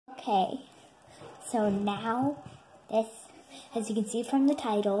Okay, so now this, as you can see from the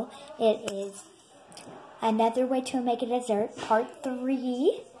title, it is Another Way to Make a Dessert, Part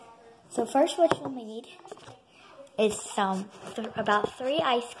 3. So first what you'll need is about 3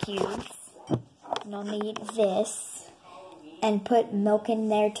 ice cubes. And you'll need this, and put milk in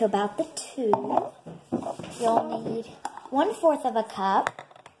there to about the 2. You'll need 1/4 of a cup.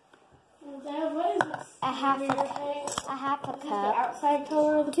 Dad, what is this? A half a cup. The outside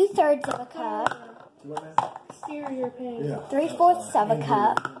color of the 2/3 of a cup. exterior paint. Yeah. 3/4 of a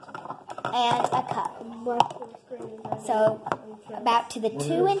cup. And a cup. So about to the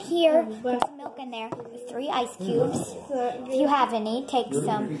 2 in here, put some milk in there with 3 ice cubes. If you have any, take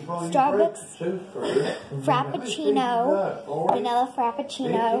some Starbucks Frappuccino, vanilla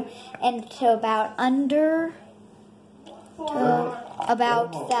Frappuccino, and to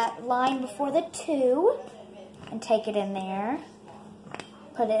about that line before the 2, and take it in there.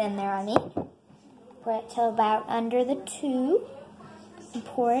 Put it in there, I mean. Put it to about under the 2, and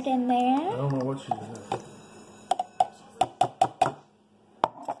pour it in there. I don't know what she's doing.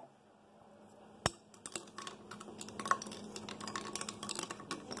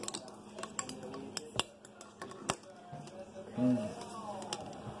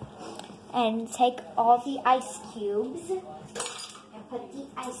 And take all the ice cubes and put the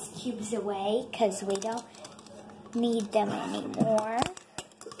ice cubes away because we don't need them anymore.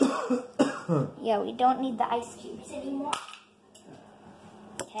 Yeah, we don't need the ice cubes anymore.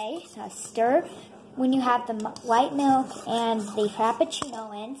 Okay, so stir. When you have the white milk and the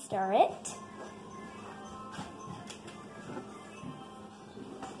Frappuccino in, stir it.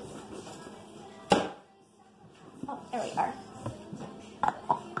 Oh, there we are.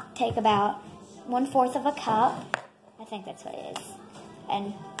 Take about 1/4 of a cup. I think that's what it is.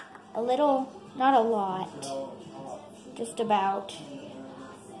 And a little, not a lot, just about,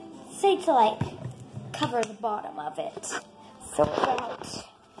 say to like cover the bottom of it. So about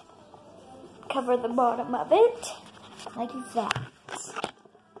cover the bottom of it like that.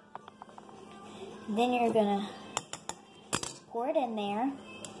 And then you're gonna pour it in there.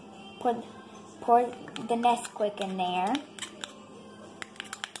 Pour the Nesquik in there.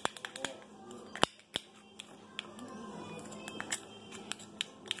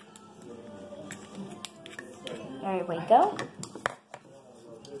 There we go.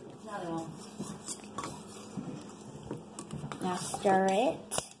 Now stir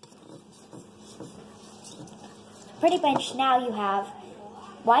it. Pretty much now you have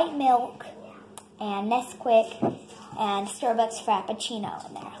white milk and Nesquik and Starbucks Frappuccino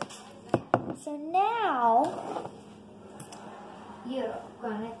in there. So now you're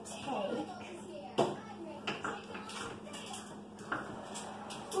gonna take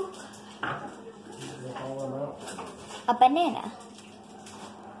a banana.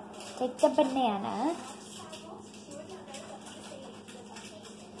 Take the banana.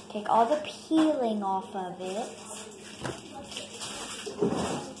 Take all the peeling off of it.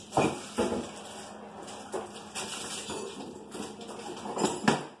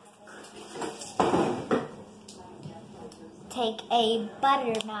 Take a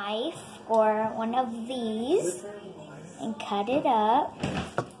butter knife or one of these and cut it up.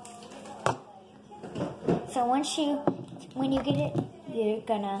 So when you get it, you're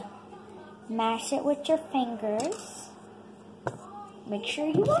gonna mash it with your fingers. Make sure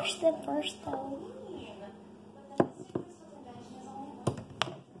you wash them first though.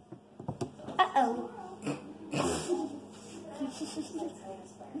 Uh-oh.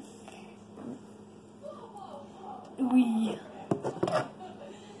 Wee.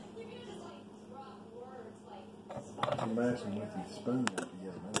 I'm mashing with your spoon if you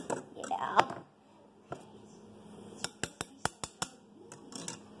get a minute. Yeah.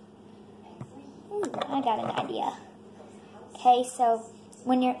 I got an idea. Okay, so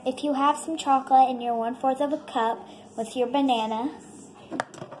if you have some chocolate in your 1/4 of a cup with your banana,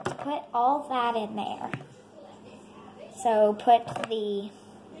 put all that in there. So put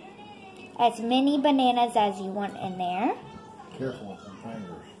as many bananas as you want in there. Careful with your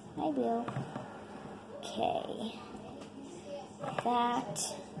fingers. I will. Okay.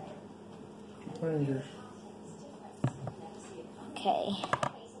 That. Fingers. Okay.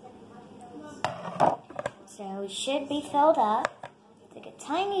 So it should be filled up. Take a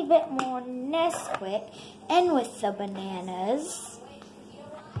tiny bit more Nesquik, and with the bananas,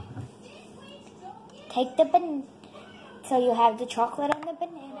 take the so you have the chocolate on the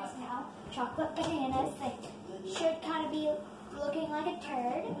bananas now. Chocolate bananas. They should kind of be looking like a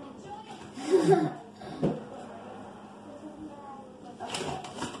turd.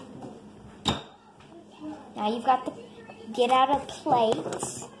 Now you've got get out a plate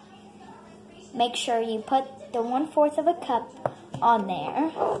make sure you put the 1/4 of a cup on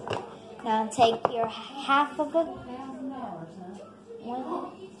there. Now take your half of a...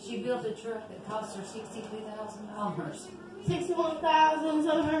 She built a truck that cost her $63,000.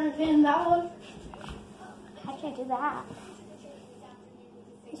 $61,710. How did I do that?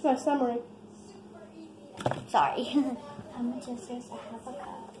 That's my summary. Sorry. How much is this? A half a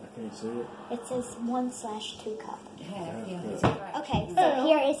cup. I can't see it. It says 1/2 cup. Yeah, that's right. Okay, so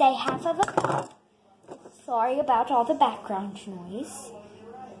here is a half of a cup. Sorry about all the background noise.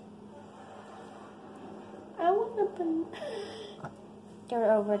 I want to put...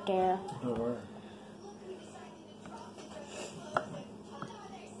 They're over there. Don't worry.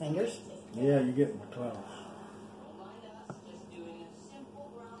 Fingers? Yeah, you're getting close.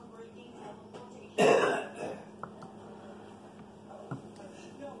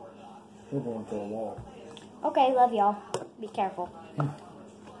 We're going for a walk. Okay, love y'all. Be careful.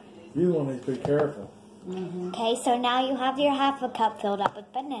 You the one needs to be careful. Okay, so now you have your half a cup filled up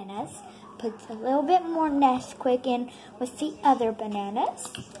with bananas. Put a little bit more Nesquik in with the other bananas.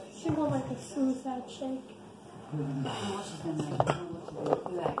 Should go like a suicide shake.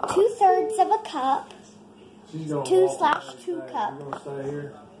 2/3 of a cup. She's gonna 2/2 walk cup. You gonna stay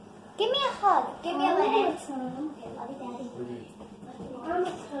here? Give me a hug. Give me a minute. Son. Okay, love you, Daddy. I'm a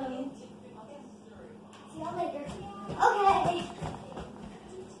son. See y'all later. Okay.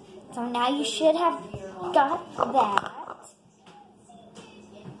 So now you should have got that.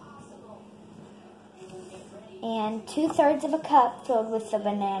 And 2/3 of a cup filled with the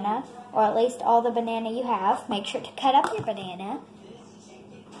banana, or at least all the banana you have. Make sure to cut up your banana.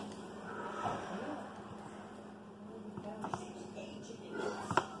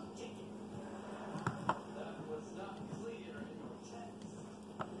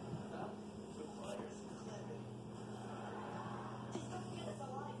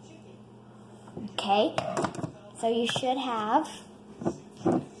 Okay, so you should have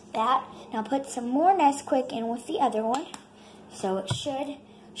that. Now put some more Nesquik in with the other one. So it should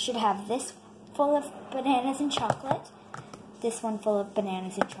have this full of bananas and chocolate, this one full of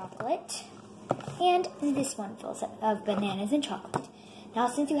bananas and chocolate, and this one full of bananas and chocolate. Now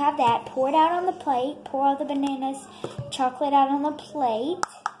since you have that, pour it out on the plate. Pour all the bananas, chocolate out on the plate,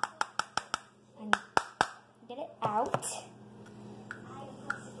 and get it out.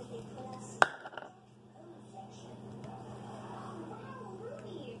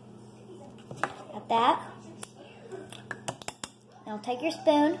 Got that. Now take your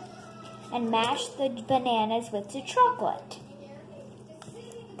spoon and mash the bananas with the chocolate.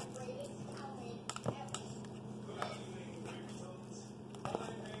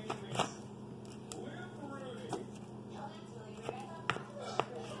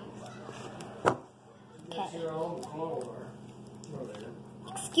 Okay.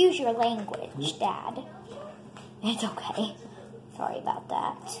 Excuse your language, Dad. It's okay. Sorry about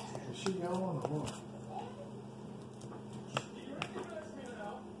that. Is she going or what?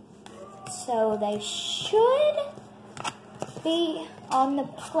 So they should be on the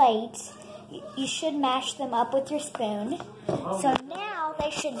plate. You should mash them up with your spoon. So now they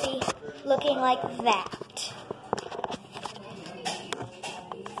should be looking like that.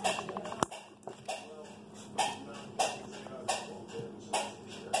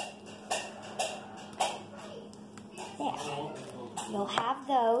 There. You'll have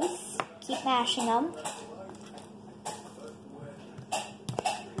those. Keep mashing them.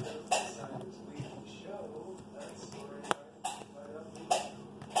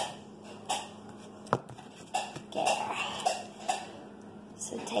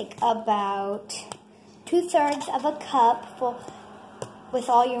 So take about 2/3 of a cup full with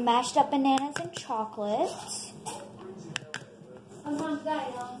all your mashed up bananas and chocolate.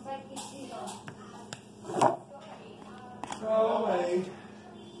 Sorry.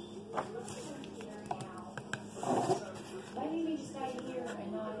 Why do you need to stay here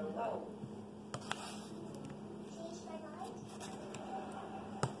and not in the boat?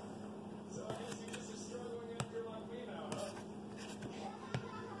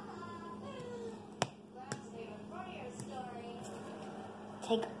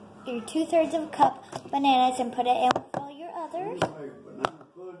 Take your 2/3 of a cup bananas and put it in with all your others.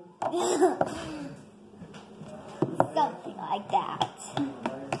 Something like that.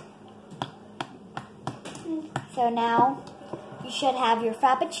 So now you should have your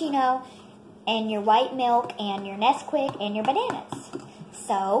Frappuccino and your white milk and your Nesquik and your bananas.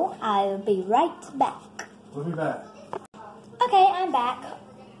 So I'll be right back. We'll be back. Okay, I'm back.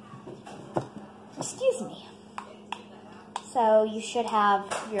 Excuse me. So you should have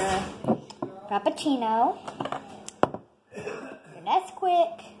your Frappuccino, your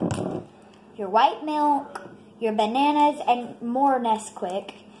Nesquik, your white milk, your bananas, and more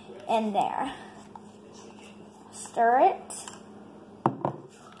Nesquik in there. Stir it.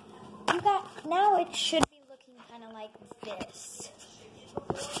 Now it should be looking kind of like this.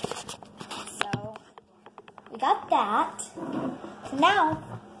 So we got that. So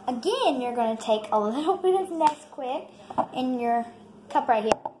now, again, you're going to take a little bit of Nesquik in your cup right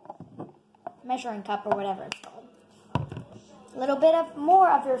here. Measuring cup or whatever it's called. A little bit of more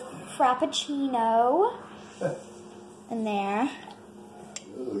of your Frappuccino in there.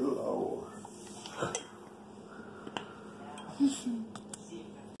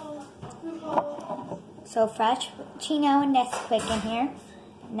 So Frappuccino and Nesquik in here.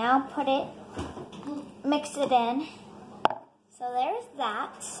 Now mix it in. So there's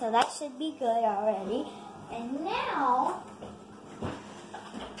that. So that should be good already. And now,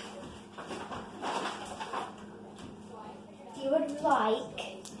 if you would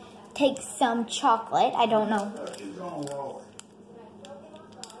like, take some chocolate. I don't know.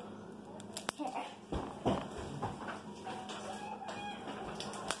 Here.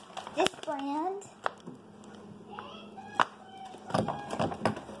 This brand.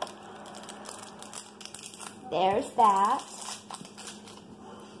 There's that.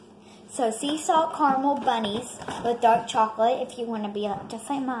 So sea salt caramel bunnies with dark chocolate if you want to be just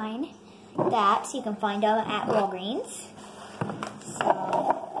like mine. That, so you can find them at Walgreens.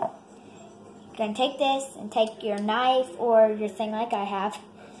 So you're going to take this and take your knife or your thing like I have.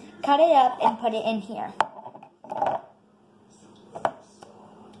 Cut it up and put it in here.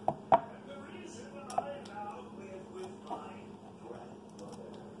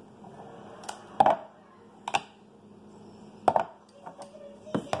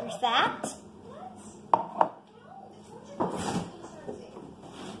 That.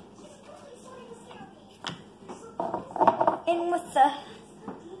 And with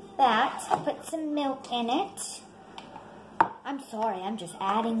that, put some milk in it. I'm sorry, I'm just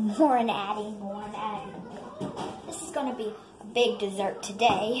adding more and adding more and adding. This is going to be a big dessert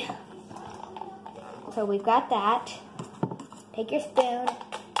today. So we've got that. Take your spoon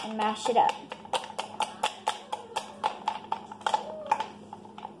and mash it up.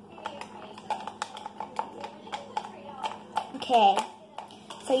 Okay,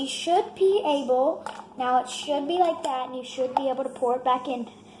 so you should be able, now it should be like that, and you should be able to pour it back in,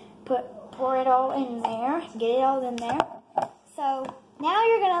 pour it all in there, get it all in there. So now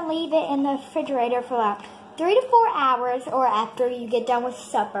you're going to leave it in the refrigerator for about 3 to 4 hours or after you get done with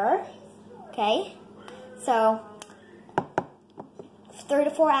supper, okay? So 3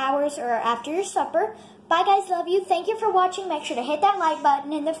 to 4 hours or after your supper. Bye guys, love you. Thank you for watching. Make sure to hit that like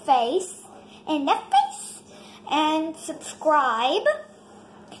button in the face, and subscribe,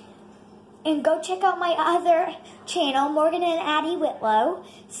 and go check out my other channel, Morgan and Addie Whitlow.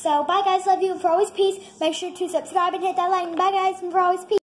 So bye guys, love you, and for always peace. Make sure to subscribe and hit that like, and bye guys, and for always peace.